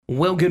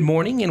Well, good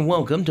morning and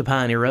welcome to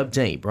Pioneer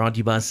Update, brought to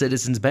you by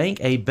Citizens Bank,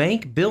 a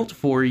bank built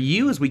for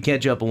you as we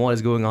catch up on what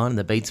is going on in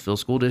the Batesville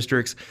school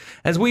districts.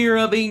 As we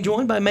are being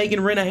joined by Megan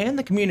Renahan,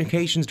 the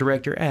Communications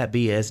Director at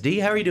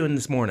BSD. How are you doing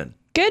this morning?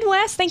 Good,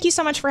 Wes. Thank you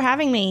so much for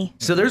having me.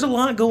 So there's a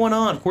lot going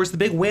on. Of course, the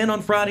big win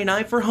on Friday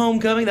night for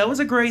homecoming. That was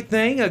a great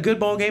thing, a good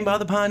ball game by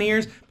the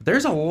Pioneers. But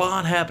there's a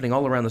lot happening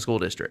all around the school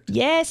district.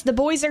 Yes, the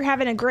boys are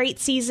having a great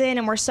season,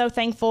 and we're so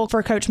thankful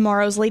for Coach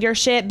Morrow's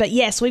leadership. But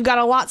yes, we've got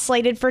a lot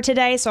slated for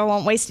today, so I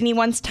won't waste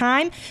anyone's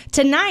time.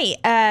 Tonight,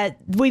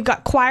 we've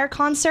got choir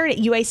concert at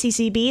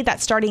UACCB.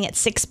 That's starting at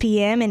 6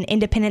 p.m. in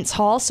Independence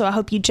Hall, so I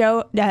hope you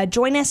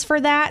join us for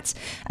that.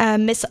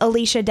 Miss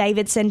Alicia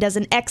Davidson does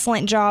an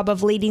excellent job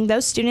of leading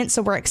those students,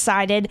 so we're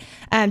excited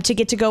to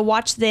get to go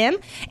watch them.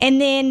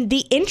 And then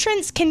the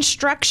entrance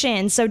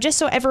construction. So just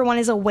so everyone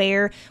is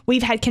aware,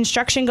 we've had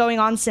construction going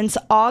on since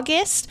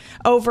August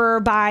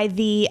over by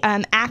the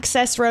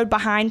access road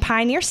behind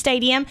Pioneer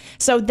Stadium.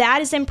 So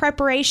that is in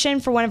preparation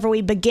for whenever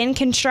we begin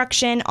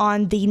construction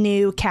on the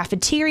new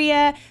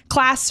cafeteria,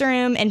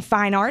 classroom, and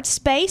fine arts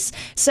space.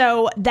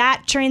 So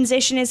that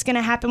transition is going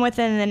to happen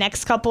within the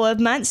next couple of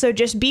months. So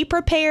just be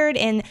prepared,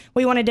 and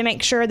we wanted to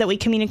make sure that we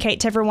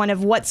communicate to everyone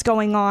of what's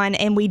going on,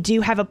 and we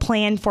do have a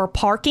plan for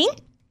parking.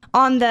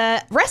 On the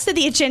rest of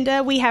the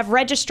agenda, we have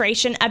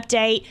registration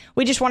update.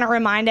 We just want to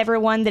remind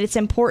everyone that it's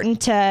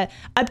important to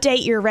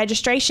update your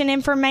registration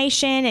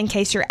information in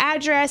case your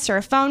address or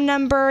a phone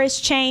number is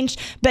changed.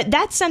 But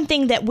that's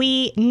something that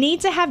we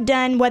need to have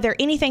done, whether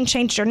anything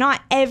changed or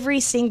not, every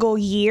single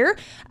year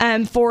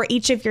for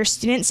each of your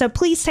students. So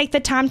please take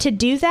the time to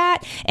do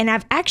that. And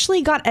I've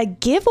actually got a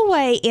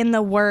giveaway in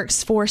the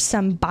works for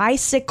some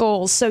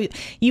bicycles. So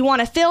you want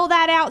to fill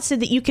that out so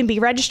that you can be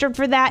registered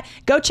for that.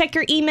 Go check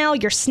your email.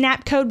 Your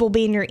SNAP code will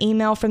be in your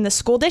email from the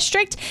school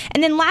district.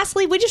 And then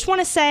lastly, we just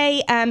want to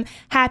say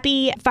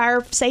happy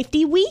Fire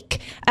Safety Week.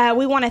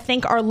 We want to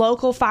thank our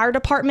local fire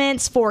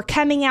departments for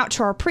coming out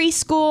to our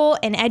preschool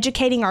and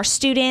educating our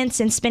students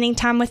and spending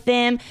time with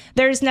them.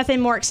 There's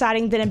nothing more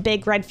exciting than a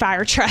big red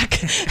fire truck.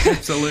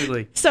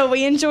 Absolutely. So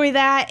we enjoy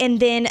that.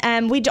 And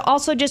then we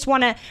also just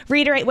want to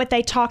reiterate what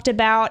they talked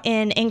about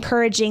in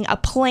encouraging a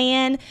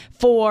plan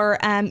for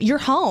your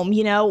home.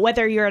 You know,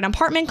 whether you're an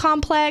apartment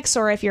complex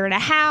or if you're in a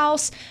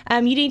house,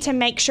 you need to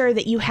make sure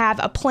that you have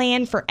a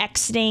plan for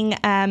exiting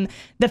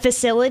the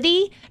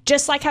facility.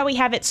 Just like how we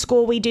have at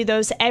school, we do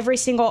those every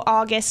single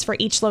August for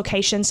each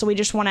location. So we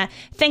just want to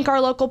thank our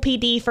local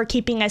PD for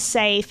keeping us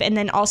safe, and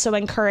then also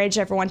encourage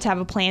everyone to have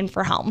a plan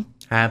for home.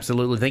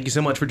 Absolutely. Thank you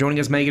so much for joining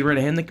us, Megan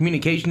Renahan, the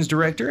Communications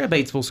Director at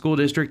Batesville School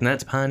District. And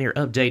that's Pioneer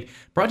Update,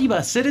 brought to you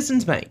by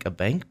Citizens Bank, a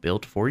bank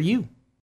built for you.